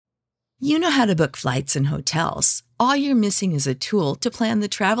You know how to book flights and hotels. All you're missing is a tool to plan the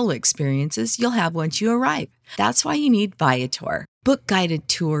travel experiences you'll have once you arrive. That's why you need Viator. Book guided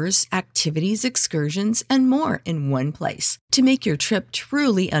tours, activities, excursions, and more in one place to make your trip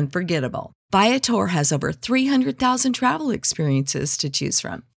truly unforgettable. Viator has over 300,000 travel experiences to choose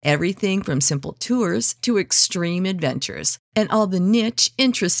from. Everything from simple tours to extreme adventures and all the niche,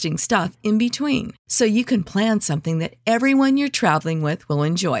 interesting stuff in between. So you can plan something that everyone you're traveling with will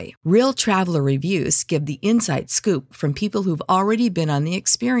enjoy. Real traveler reviews give the inside scoop from people who've already been on the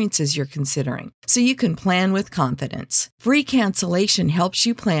experiences you're considering. So you can plan with confidence. Free cancellation helps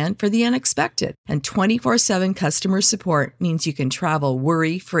you plan for the unexpected. And 24/7 customer support means you can travel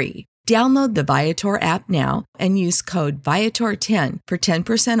worry-free. Download the Viator app now and use code Viator10 for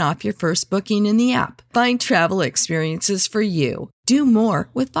 10% off your first booking in the app. Find travel experiences for you. Do more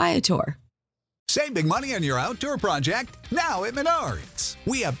with Viator. Save big money on your outdoor project now at Menards.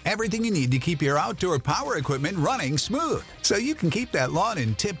 We have everything you need to keep your outdoor power equipment running smooth so you can keep that lawn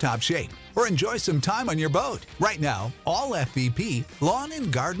in tip-top shape or enjoy some time on your boat. Right now, all FVP, lawn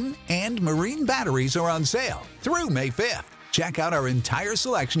and garden, and marine batteries are on sale through May 5th. Check out our entire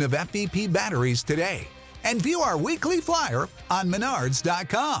selection of FVP batteries today and view our weekly flyer on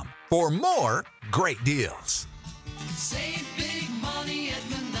Menards.com for more great deals. Save big money at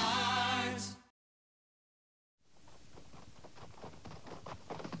Menards.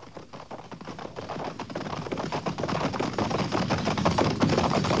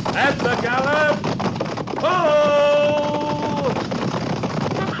 At the gallop! Oh!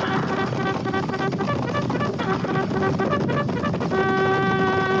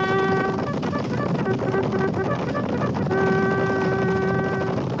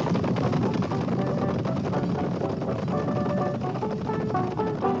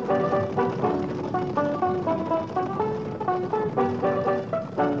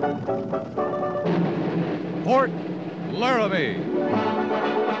 Fort Laramie.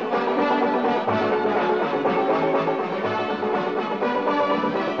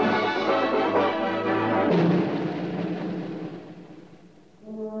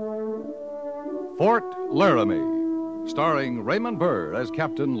 Fort Laramie, starring Raymond Burr as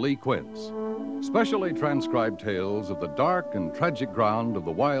Captain Lee Quince. Specially transcribed tales of the dark and tragic ground of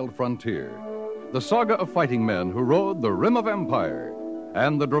the wild frontier. The saga of fighting men who rode the rim of empire.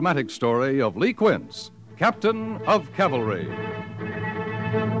 And the dramatic story of Lee Quince, Captain of Cavalry.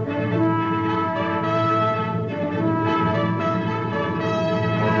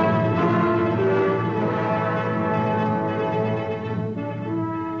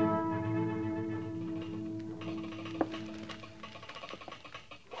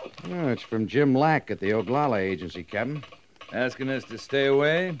 Oh, it's from Jim Lack at the Oglala Agency, Captain. Asking us to stay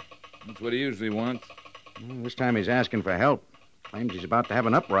away? That's what he usually wants. Well, this time he's asking for help. Claims he's about to have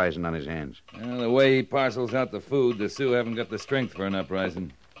an uprising on his hands. Well, the way he parcels out the food, the Sioux haven't got the strength for an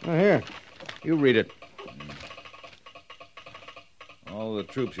uprising. Oh, here. You read it. All the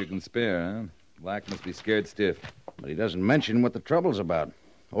troops you can spare, huh? Black must be scared stiff. But he doesn't mention what the trouble's about,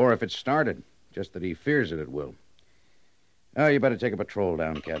 or if it started, just that he fears that it will. Oh, you better take a patrol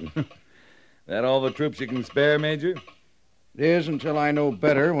down, Captain. That all the troops you can spare, Major? It is until I know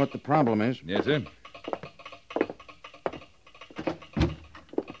better what the problem is. Yes, sir.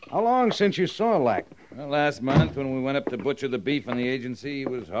 How long since you saw Lack? Well, last month, when we went up to butcher the beef on the agency, he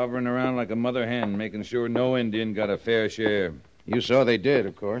was hovering around like a mother hen, making sure no Indian got a fair share. You saw they did,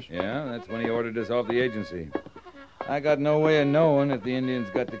 of course. Yeah, that's when he ordered us off the agency. I got no way of knowing if the Indians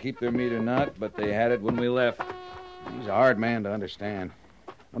got to keep their meat or not, but they had it when we left. He's a hard man to understand.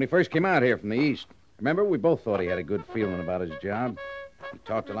 When he first came out here from the east, remember, we both thought he had a good feeling about his job. He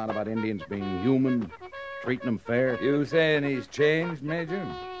talked a lot about Indians being human, treating them fair. You saying he's changed, Major?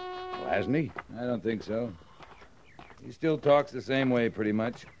 Well, hasn't he? I don't think so. He still talks the same way, pretty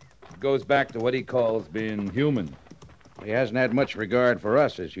much. It goes back to what he calls being human. He hasn't had much regard for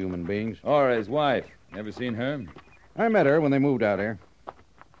us as human beings. Or his wife. Never seen her? I met her when they moved out here.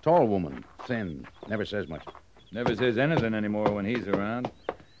 Tall woman, thin, never says much. Never says anything anymore when he's around.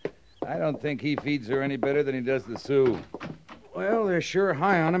 I don't think he feeds her any better than he does the Sioux. Well, they're sure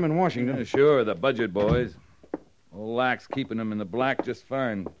high on him in Washington. Yeah, sure, the budget boys. Old Lack's keeping them in the black just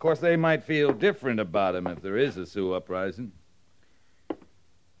fine. Of course, they might feel different about him if there is a Sioux uprising.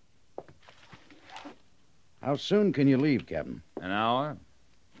 How soon can you leave, Captain? An hour?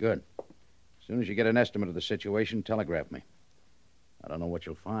 Good. As soon as you get an estimate of the situation, telegraph me. I don't know what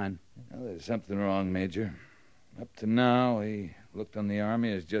you'll find. Well, there's something wrong, Major. Up to now, he looked on the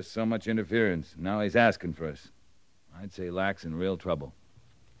Army as just so much interference. Now he's asking for us. I'd say Lack's in real trouble.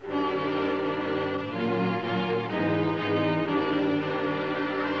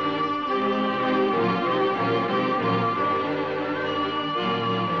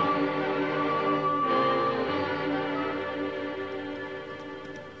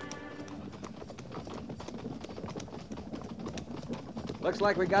 Looks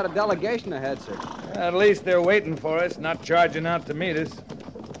like we got a delegation ahead, sir. At least they're waiting for us, not charging out to meet us.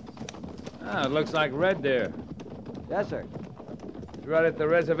 It looks like Red Deer. Yes, sir. He's right at the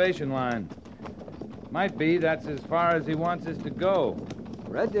reservation line. Might be that's as far as he wants us to go.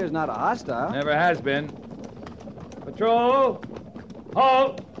 Red Deer's not a hostile. Never has been. Patrol!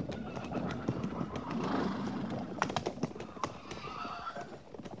 Halt!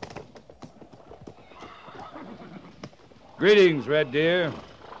 Greetings, Red Deer.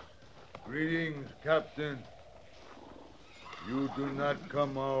 Greetings, Captain. You do not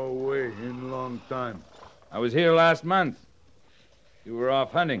come our way in long time. I was here last month. You were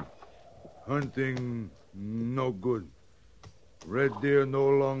off hunting. Hunting no good. Red Deer no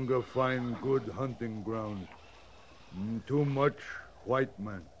longer find good hunting grounds. Too much white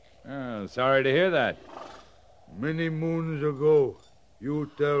man. Oh, sorry to hear that. Many moons ago,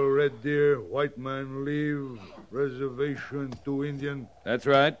 you tell Red Deer white man leave reservation to Indian. That's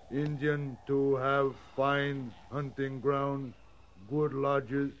right. Indian to have fine hunting ground, good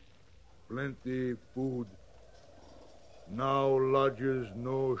lodges, plenty food. Now lodges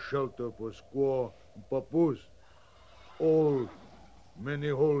no shelter for squaw and papoose. Old, many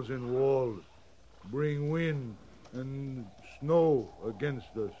holes in walls. Bring wind and snow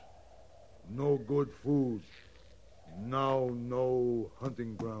against us. No good food. Now no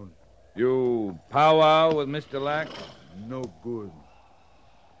hunting ground. You powwow with Mr. Lack? No good.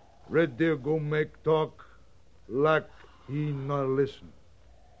 Red Deer go make talk. Lack he not listen.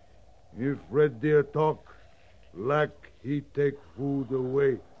 If Red Deer talk, Lack he take food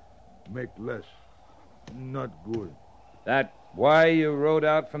away. Make less. Not good. That why you rode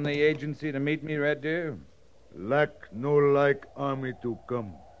out from the agency to meet me, Red Deer? Lack no like army to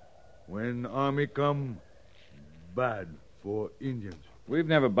come. When army come, bad for Indians. We've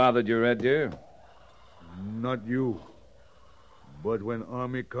never bothered you, Red Deer. Not you. But when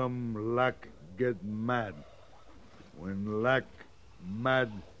army come, Lack get mad. When Lack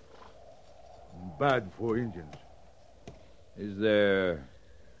mad, bad for Indians. Is there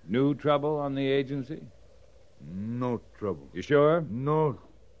new trouble on the agency? No trouble. You sure? No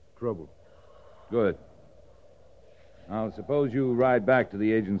trouble. Good. Now, suppose you ride back to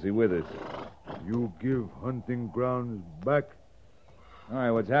the agency with us. You give hunting grounds back? All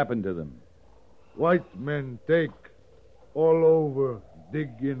right, what's happened to them? White men take all over, dig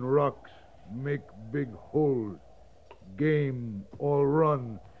in rocks, make big holes. Game all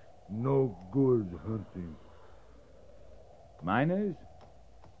run. No good hunting. Miners?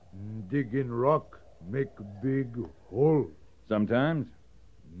 Dig in rock, make big hole. Sometimes.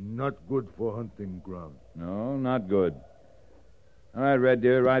 Not good for hunting ground. No, not good. All right, Red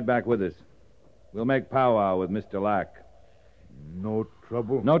Deer, ride back with us. We'll make powwow with Mr. Lack. No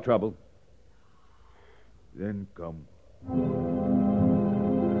trouble? No trouble. Then come.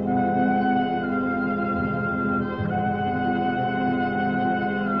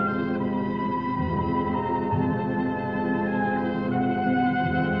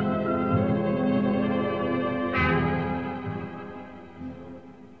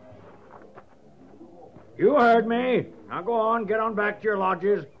 You heard me. Now go on, get on back to your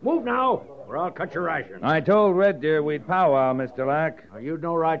lodges. Move now, or I'll cut your ration. I told Red Deer we'd powwow, Mr. Lack. Now, you'd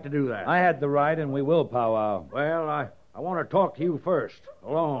no right to do that. I had the right, and we will powwow. Well, I want to talk to you first,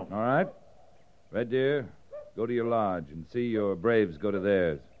 alone. All right. Red Deer, go to your lodge and see your braves go to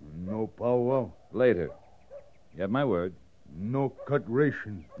theirs. No powwow? Later. You have my word. No cut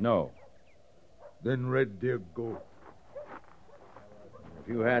ration? No. Then Red Deer go. If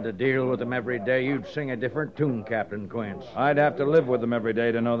you had to deal with them every day, you'd sing a different tune, Captain Quince. I'd have to live with them every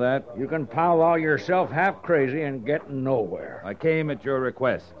day to know that. You can powwow yourself half crazy and get nowhere. I came at your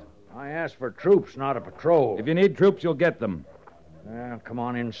request. I asked for troops, not a patrol. If you need troops, you'll get them. Well, come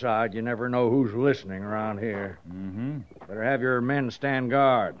on inside. You never know who's listening around here. Mm-hmm. Better have your men stand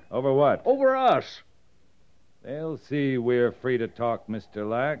guard. Over what? Over us. They'll see we're free to talk, Mr.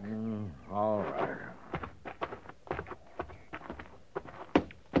 Lack. All right.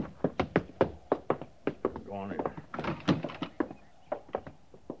 Go on in.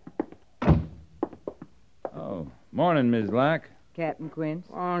 Oh, morning, Ms. Lack. Captain Quince?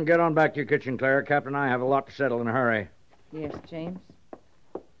 Go on, get on back to your kitchen, Clara. Captain and I have a lot to settle in a hurry. Yes, James.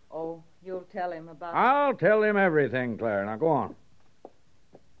 Oh, you'll tell him about... I'll tell him everything, Clara. Now, go on.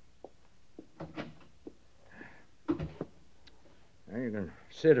 There, you can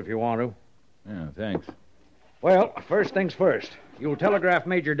sit if you want to. Yeah, thanks. Well, first things first. You'll telegraph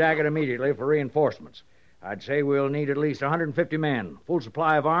Major Daggett immediately for reinforcements. I'd say we'll need at least 150 men, full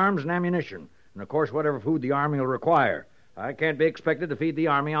supply of arms and ammunition, and, of course, whatever food the Army will require. I can't be expected to feed the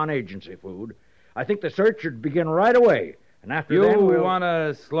Army on agency food. I think the search should begin right away. And after then, we'll... want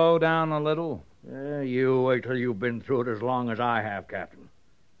to slow down a little? You wait till you've been through it as long as I have, Captain.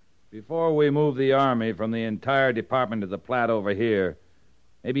 Before we move the Army from the entire Department of the Platte over here,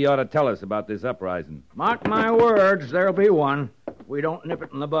 maybe you ought to tell us about this uprising. Mark my words, there'll be one. We don't nip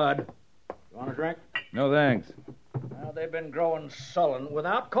it in the bud. You want a drink? No, thanks. Well, they've been growing sullen,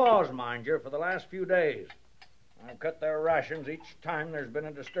 without cause, mind you, for the last few days. I've cut their rations each time there's been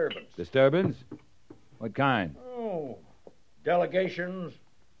a disturbance. Disturbance? What kind? Oh, delegations,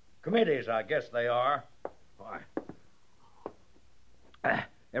 committees, I guess they are. Why?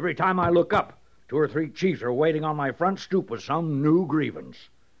 Every time I look up, 2 or 3 chiefs are waiting on my front stoop with some new grievance.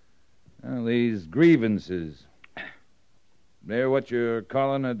 Well, these grievances. They're what you're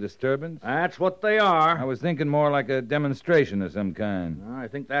calling a disturbance? That's what they are. I was thinking more like a demonstration of some kind. I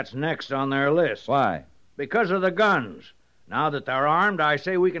think that's next on their list. Why? Because of the guns. Now that they're armed, I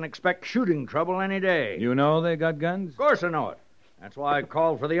say we can expect shooting trouble any day. You know they got guns? Of course I know it. That's why I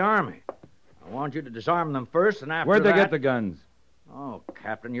called for the Army. I want you to disarm them first, and after Where'd they that... get the guns? Oh,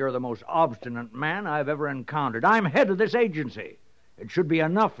 Captain, you're the most obstinate man I've ever encountered. I'm head of this agency. It should be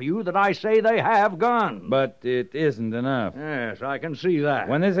enough for you that I say they have guns. But it isn't enough. Yes, I can see that.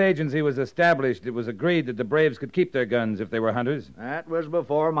 When this agency was established, it was agreed that the Braves could keep their guns if they were hunters. That was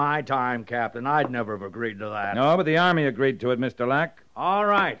before my time, Captain. I'd never have agreed to that. No, but the Army agreed to it, Mr. Lack. All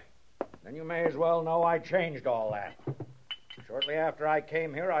right. Then you may as well know I changed all that. Shortly after I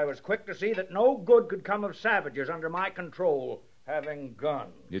came here, I was quick to see that no good could come of savages under my control having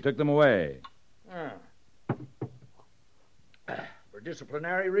guns. You took them away. For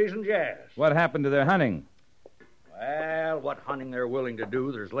disciplinary reasons, yes. What happened to their hunting? Well, what hunting they're willing to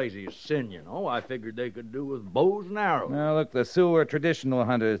do, there's lazy as sin, you know. I figured they could do with bows and arrows. Now, look, the Sioux are traditional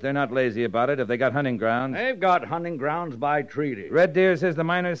hunters. They're not lazy about it if they got hunting grounds. They've got hunting grounds by treaty. Red Deer says the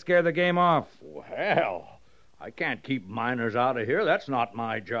miners scare the game off. Well, I can't keep miners out of here. That's not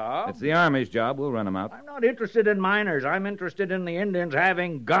my job. It's the Army's job. We'll run them out. I'm not interested in miners. I'm interested in the Indians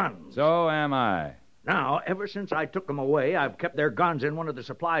having guns. So am I. Now, ever since I took them away, I've kept their guns in one of the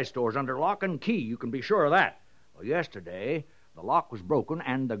supply stores under lock and key. You can be sure of that. Well, yesterday, the lock was broken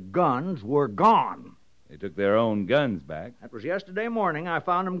and the guns were gone. They took their own guns back. That was yesterday morning. I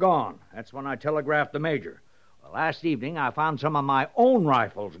found them gone. That's when I telegraphed the major. Well, last evening, I found some of my own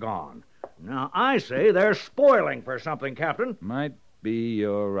rifles gone. Now, I say they're spoiling for something, Captain. Might be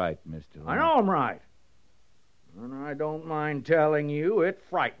you're right, Mr. I know I'm right. And I don't mind telling you, it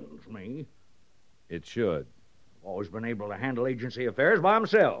frightens me. It should. I've always been able to handle agency affairs by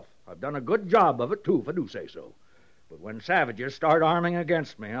myself. I've done a good job of it, too, if I do say so. But when savages start arming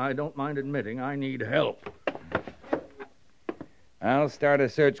against me, I don't mind admitting I need help. I'll start a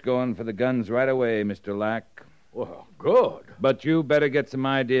search going for the guns right away, Mr. Lack. Well, good. But you better get some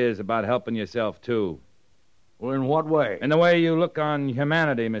ideas about helping yourself, too. Well, in what way? In the way you look on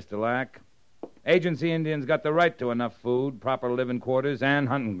humanity, Mr. Lack. Agency Indians got the right to enough food, proper living quarters, and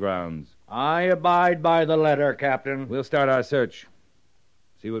hunting grounds. I abide by the letter, Captain. We'll start our search.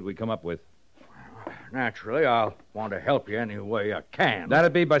 See what we come up with. Naturally, I'll want to help you any way I can.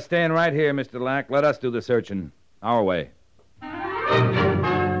 That'd be by staying right here, Mr. Lack. Let us do the searching. Our way.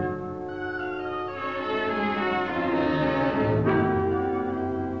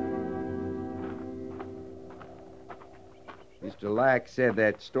 Mr. Lack said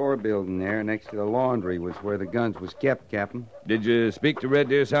that store building there next to the laundry was where the guns was kept, Captain. Did you speak to Red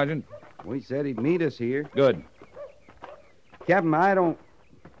Deer, Sergeant? Well, he said he'd meet us here. Good. Captain, I don't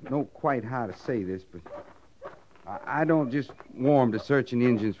know quite how to say this, but I don't just warm to searching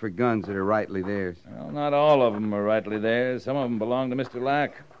engines for guns that are rightly theirs. Well, not all of them are rightly theirs. Some of them belong to Mr.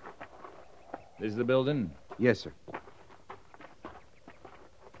 Lack. This is the building? Yes, sir.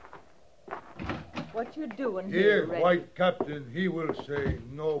 What you doing Here, Red? white captain, he will say,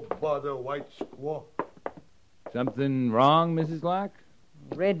 no bother, white squaw. Something wrong, Mrs. Lack?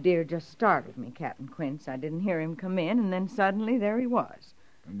 Red Deer just startled me, Captain Quince. I didn't hear him come in, and then suddenly there he was.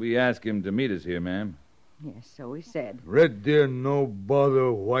 We asked him to meet us here, ma'am. Yes, so he said. Red Deer, no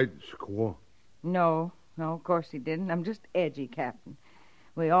bother, white squaw. No, of course he didn't. I'm just edgy, Captain.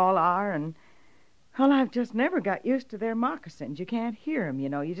 We all are, and... Well, I've just never got used to their moccasins. You can't hear 'em, you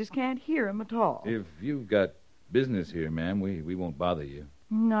know. You just can't hear 'em at all. If you've got business here, ma'am, we won't bother you.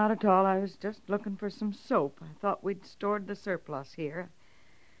 Not at all. I was just looking for some soap. I thought we'd stored the surplus here.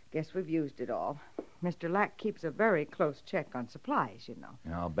 Guess we've used it all. Mr. Lack keeps a very close check on supplies, you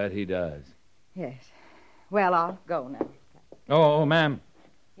know. I'll bet he does. Yes. Well, I'll go now. Oh, ma'am.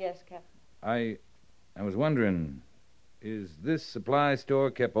 Yes, Captain. I was wondering, is this supply store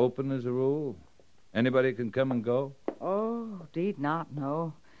kept open as a rule? Anybody can come and go? Oh, deed not,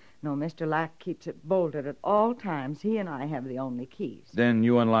 no. No, Mr. Lack keeps it bolted at all times. He and I have the only keys. Then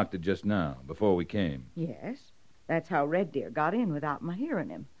you unlocked it just now, before we came. Yes. That's how Red Deer got in without my hearing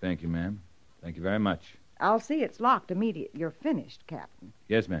him. Thank you, ma'am. Thank you very much. I'll see it's locked immediately. You're finished, Captain.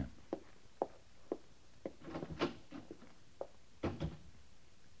 Yes, ma'am.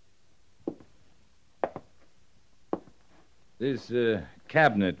 This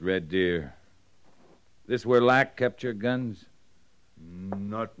cabinet, Red Deer. This where Lack kept your guns?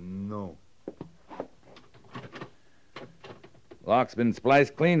 Not no. Lock's been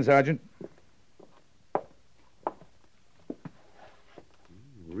spliced clean, Sergeant.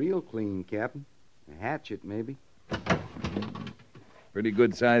 Real clean, Captain. A hatchet, maybe. Pretty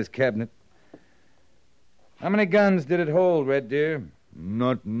good-sized cabinet. How many guns did it hold, Red Deer?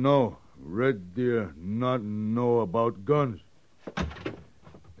 Not know. Red Deer not know about guns.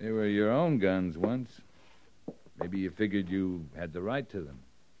 They were your own guns once. Maybe you figured you had the right to them.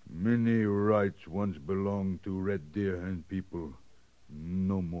 Many rights once belonged to Red Deer and people.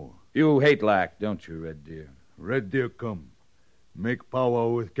 No more. You hate Lack, don't you, Red Deer? Red Deer come. Make power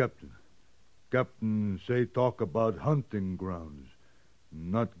with Captain. Captain say talk about hunting grounds.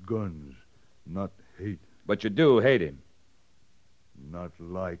 Not guns. Not hate. But you do hate him. Not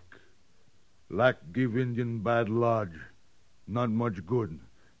like. Lack give Indian bad lodge. Not much good.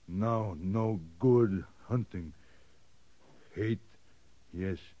 Now no good hunting. Hate.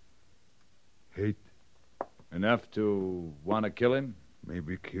 Yes. Hate. Enough to want to kill him?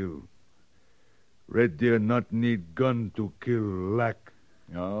 Maybe kill. Red Deer not need gun to kill Lack.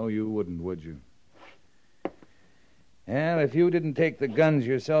 No, you wouldn't, would you? Well, if you didn't take the guns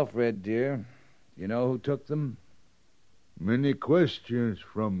yourself, Red Deer, you know who took them? Many questions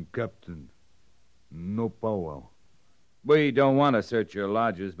from Captain. No power. We don't want to search your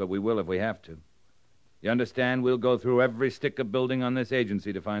lodges, but we will if we have to. You understand? We'll go through every stick of building on this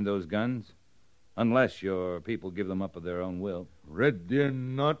agency to find those guns. Unless your people give them up of their own will. Red Deer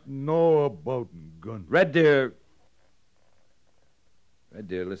not know about guns. Red Deer,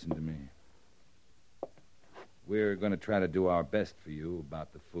 listen to me. We're going to try to do our best for you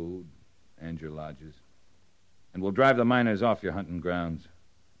about the food and your lodges. And we'll drive the miners off your hunting grounds.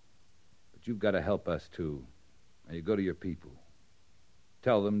 But you've got to help us, too. Now, you go to your people.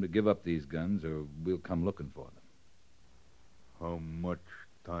 Tell them to give up these guns, or we'll come looking for them. How much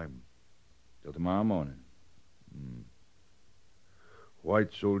time? Till tomorrow morning.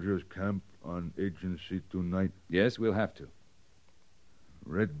 White soldiers camp on agency tonight. Yes, we'll have to.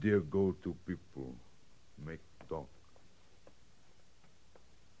 Red Deer go to people. Make talk.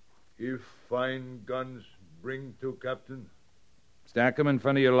 If find guns, bring to Captain. Stack them in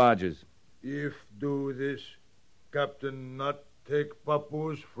front of your lodges. If do this, Captain not take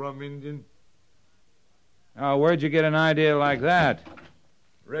papoose from Indian. Oh, where'd you get an idea like that?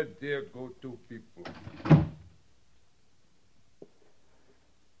 Red Deer go to people.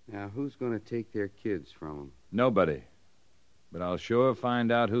 Now, who's going to take their kids from them? Nobody. But I'll sure find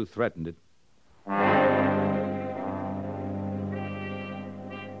out who threatened it.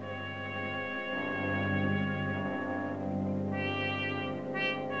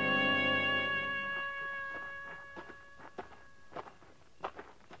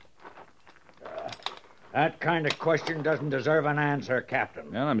 That kind of question doesn't deserve an answer,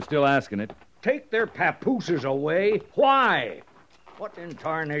 Captain. Well, I'm still asking it. Take their papooses away? Why? What in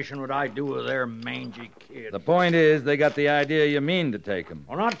tarnation would I do with their mangy kids? The point is, they got the idea you mean to take them.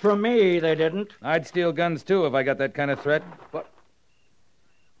 Well, not from me, they didn't. I'd steal guns, too, if I got that kind of threat. But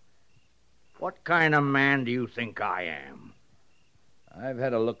what kind of man do you think I am? I've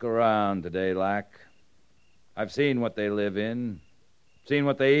had a look around today, Lack. I've seen what they live in, seen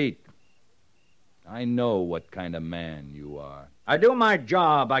what they eat. I know what kind of man you are. I do my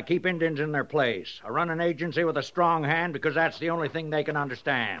job. I keep Indians in their place. I run an agency with a strong hand because that's the only thing they can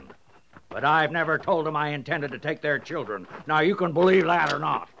understand. But I've never told them I intended to take their children. Now, you can believe that or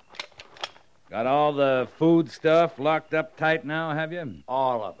not. Got all the food stuff locked up tight now, have you?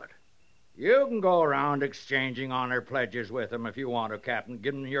 All of it. You can go around exchanging honor pledges with them if you want to, Captain.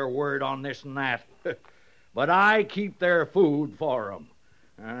 Give them your word on this and that. But I keep their food for them.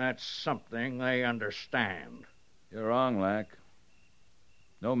 And that's something they understand. You're wrong, Lack.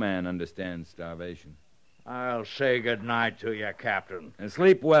 No man understands starvation. I'll say good night to you, Captain. And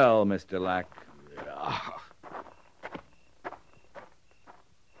sleep well, Mr. Lack. Yeah.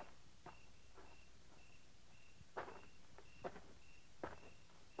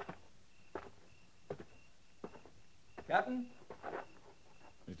 Captain?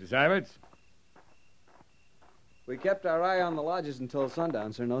 Mr. Syverts? We kept our eye on the lodges until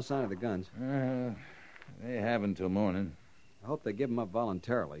sundown, sir. No sign of the guns. They have until morning. I hope they give him up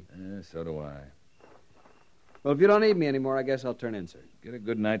voluntarily. So do I. Well, if you don't need me anymore, I guess I'll turn in, sir. Get a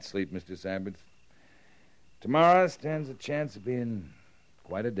good night's sleep, Mr. Sabbats. Tomorrow stands a chance of being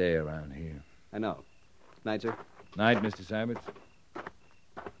quite a day around here. I know. Night, sir. Night, Mr. Sabbats.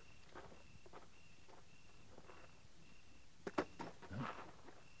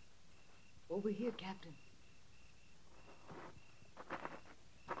 Over here, Captain.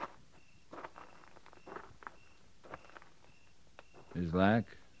 Miss Lack?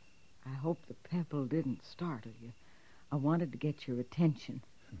 I hope the pebble didn't startle you. I wanted to get your attention.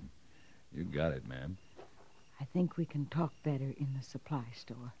 You got it, ma'am. I think we can talk better in the supply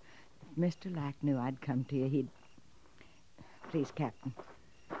store. If Mr. Lack knew I'd come to you, he'd... Please, Captain.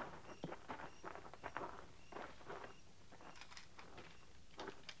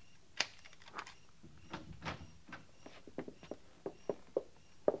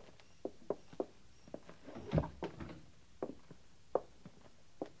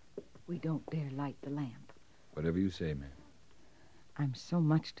 We don't dare light the lamp. Whatever you say, ma'am. I'm so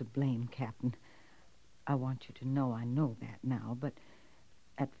much to blame, Captain. I want you to know I know that now, but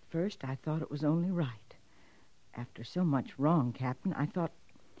at first I thought it was only right. After so much wrong, Captain, I thought...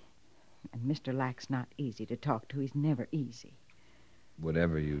 And Mr. Lack's not easy to talk to. He's never easy.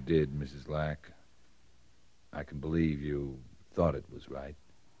 Whatever you did, Mrs. Lack, I can believe you thought it was right.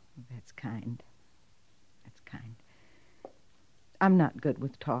 That's kind. That's kind. I'm not good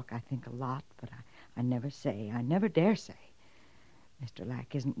with talk. I think a lot, but I never say. I never dare say. Mr.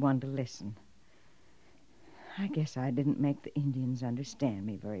 Lack isn't one to listen. I guess I didn't make the Indians understand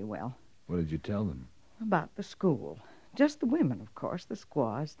me very well. What did you tell them? About the school. Just the women, of course, the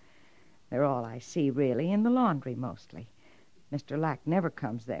squaws. They're all I see, really, in the laundry mostly. Mr. Lack never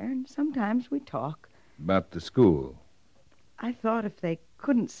comes there, and sometimes we talk. About the school? I thought if they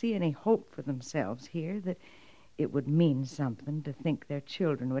couldn't see any hope for themselves here, that it would mean something to think their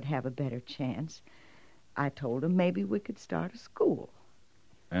children would have a better chance. I told them maybe we could start a school.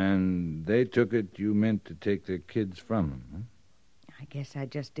 And they took it you meant to take their kids from them, huh? I guess I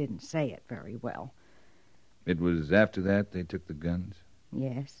just didn't say it very well. It was after that they took the guns?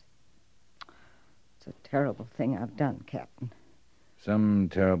 Yes. It's a terrible thing I've done, Captain. Some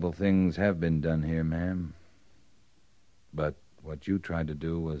terrible things have been done here, ma'am. But what you tried to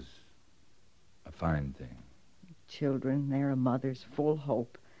do was a fine thing. Children, they're a mother's full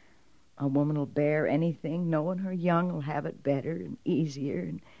hope. A woman will bear anything, knowing her young will have it better and easier.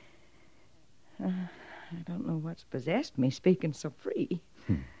 And I don't know what's possessed me speaking so free.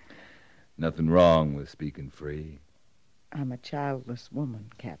 Nothing wrong with speaking free. I'm a childless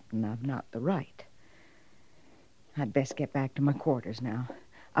woman, Captain. I've not the right. I'd best get back to my quarters now.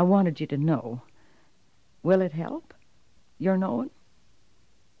 I wanted you to know. Will it help? Your knowing?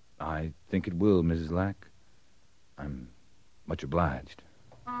 I think it will, Mrs. Lack. I'm much obliged.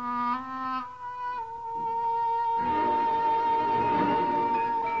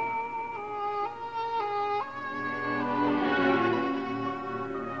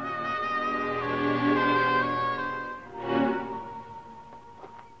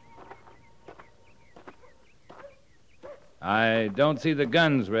 I don't see the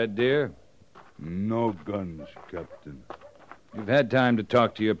guns, Red Deer. No guns, Captain. You've had time to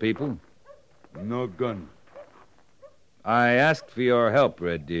talk to your people. No gun. I asked for your help,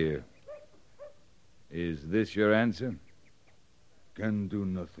 Red Deer. Is this your answer? Can do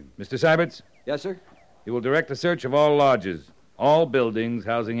nothing. Mr. Sabbats? Yes, sir? You will direct a search of all lodges, all buildings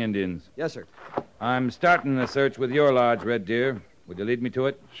housing Indians. Yes, sir. I'm starting the search with your lodge, Red Deer. Would you lead me to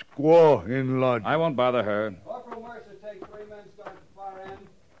it? Squaw in lodge. I won't bother her. Corporal Mercer, take 3 men starting at the far end.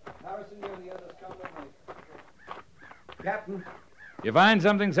 Harrison, you and the others come with me. Captain? You find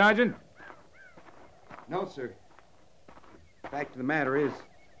something, Sergeant? No, sir. Fact of the matter is,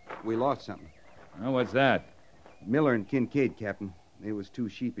 we lost something. Oh, what's that? Miller and Kincaid, Captain. They was too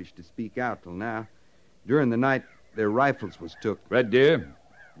sheepish to speak out till now. During the night, their rifles was took. Red Deer?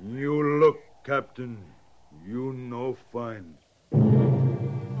 You look, Captain. You know fine.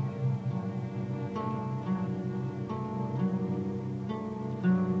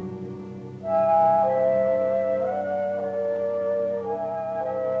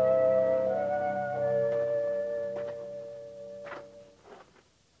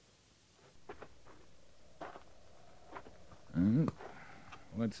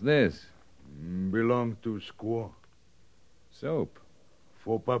 What's this? Belong to squaw. Soap.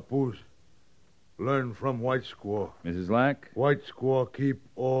 For papoose. Learn from white squaw. Mrs. Lack? White squaw keep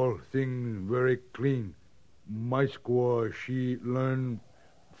all things very clean. My squaw, she learn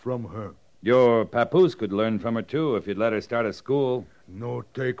from her. Your papoose could learn from her, too, if you'd let her start a school. No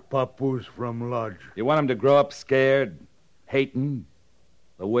take papoose from lodge. You want him to grow up scared, Hating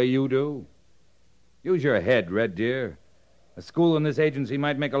the way you do. Use your head, Red Deer. A school in this agency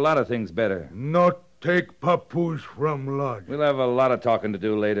might make a lot of things better. Not take papoose from lodge. We'll have a lot of talking to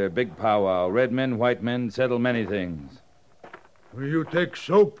do later. Big powwow. Red men, white men, settle many things. You take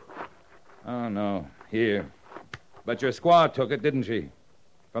soap? Oh, no. Here. But your squaw took it, didn't she?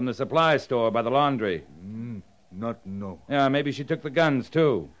 From the supply store by the laundry. Not no. Yeah, maybe she took the guns,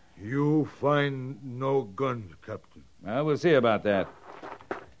 too. You find no guns, Captain. Well, we'll see about that.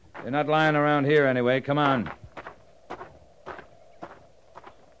 They're not lying around here anyway. Come on.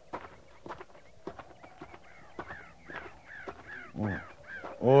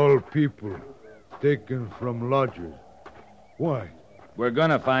 All people taken from lodges. Why? We're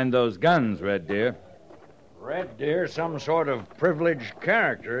gonna find those guns, Red Deer. Red Deer, some sort of privileged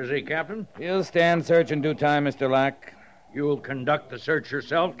character, is he, Captain? He'll stand search in due time, Mr. Lack. You'll conduct the search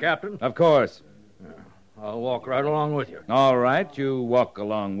yourself, Captain? Of course. I'll walk right along with you. All right, you walk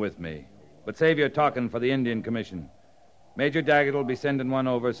along with me. But save your talking for the Indian Commission. Major Daggett will be sending one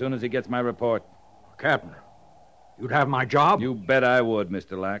over as soon as he gets my report. Captain, you'd have my job? You bet I would,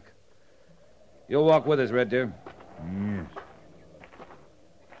 Mr. Lack. You'll walk with us, Red Deer. Yes.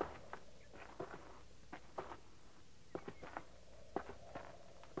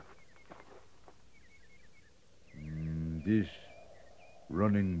 This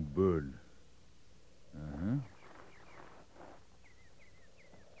running bird. Uh-huh.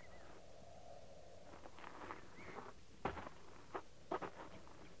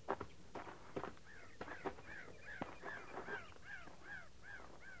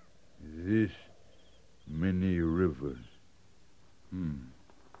 This many rivers.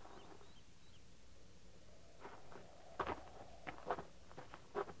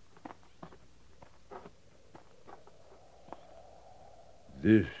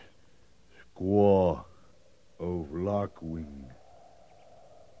 This squaw of Lockwing.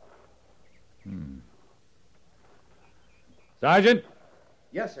 Sergeant?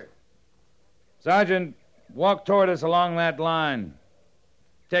 Yes, sir. Sergeant, walk toward us along that line.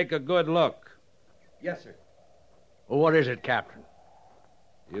 Take a good look. Yes, sir. Well, what is it, Captain?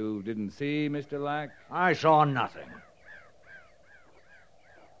 You didn't see Mr. Lack? I saw nothing.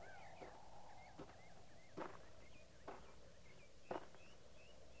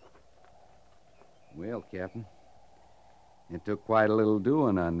 Well, Captain, it took quite a little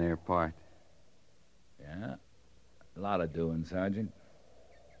doing on their part. Yeah, a lot of doing, Sergeant.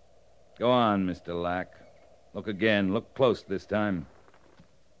 Go on, Mr. Lack. Look again. Look close this time.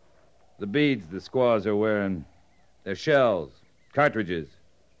 The beads the squaws are wearing, they're shells, cartridges.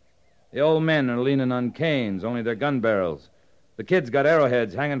 The old men are leaning on canes, only they're gun barrels. The kids got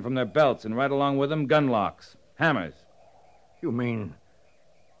arrowheads hanging from their belts, and right along with them, gun locks, hammers. You mean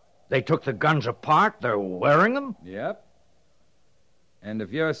they took the guns apart? They're wearing them? Yep. And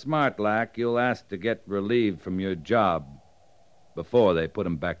if you're smart, Lack, you'll ask to get relieved from your job before they put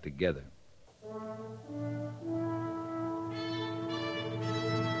them back together.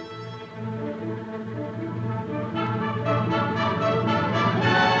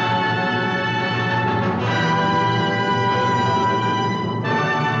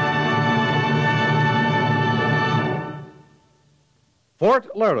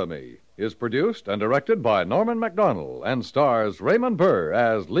 Fort Laramie is produced and directed by Norman MacDonald and stars Raymond Burr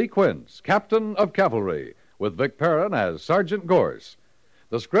as Lee Quince, Captain of Cavalry, with Vic Perrin as Sergeant Gorse.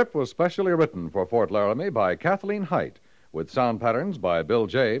 The script was specially written for Fort Laramie by Kathleen Height, with sound patterns by Bill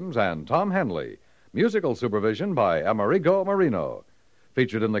James and Tom Henley, musical supervision by Amerigo Marino.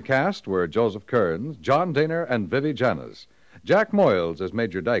 Featured in the cast were Joseph Kearns, John Daner, and Vivi Janis. Jack Moyles is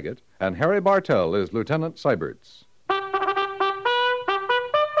Major Daggett, and Harry Bartell is Lieutenant Seiberts.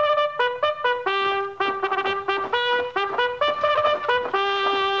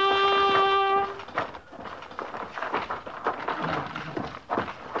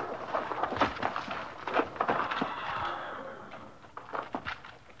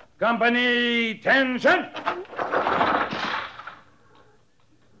 Company, tension!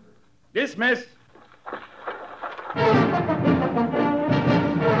 Dismiss.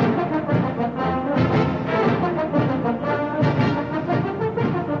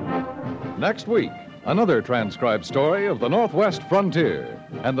 Next week, another transcribed story of the Northwest frontier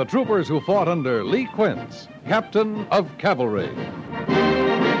and the troopers who fought under Lee Quince, Captain of Cavalry.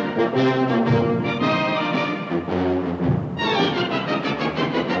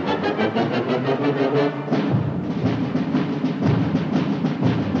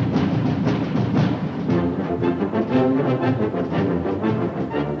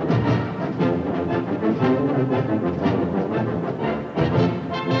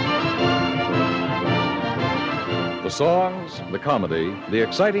 songs, the comedy, the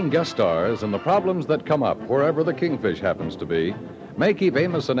exciting guest stars, and the problems that come up wherever the Kingfish happens to be may keep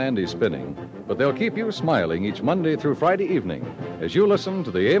Amos and Andy spinning, but they'll keep you smiling each Monday through Friday evening as you listen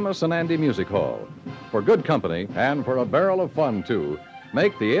to the Amos and Andy Music Hall. For good company and for a barrel of fun, too,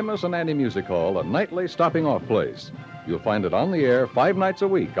 make the Amos and Andy Music Hall a nightly stopping-off place. You'll find it on the air 5 nights a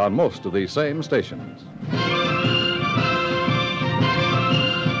week on most of these same stations.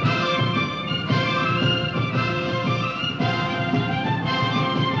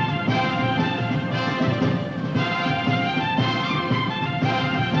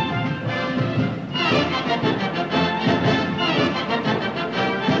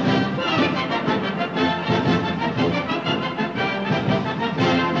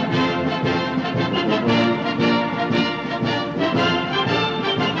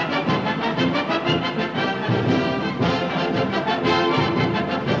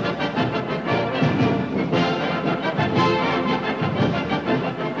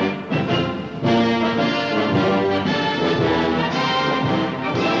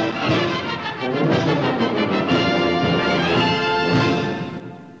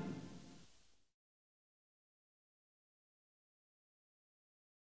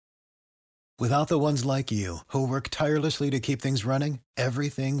 Without the ones like you, who work tirelessly to keep things running,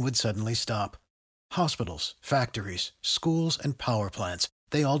 everything would suddenly stop. Hospitals, factories, schools, and power plants,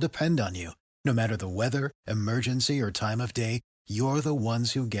 they all depend on you. No matter the weather, emergency, or time of day, you're the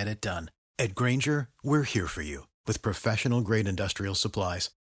ones who get it done. At Grainger, we're here for you with professional-grade industrial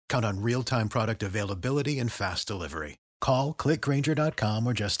supplies. Count on real-time product availability and fast delivery. Call, click Grainger.com,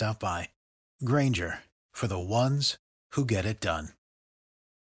 or just stop by. Grainger, for the ones who get it done.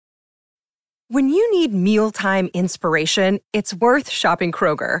 When you need mealtime inspiration, it's worth shopping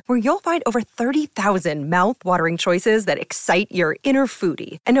Kroger, where you'll find over 30,000 mouth-watering choices that excite your inner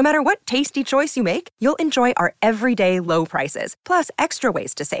foodie. And no matter what tasty choice you make, you'll enjoy our everyday low prices, plus extra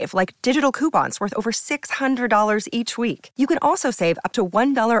ways to save, like digital coupons worth over $600 each week. You can also save up to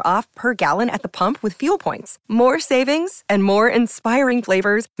 $1 off per gallon at the pump with fuel points. More savings and more inspiring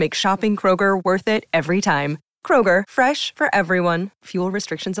flavors make shopping Kroger worth it every time. Kroger, fresh for everyone. Fuel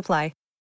restrictions apply.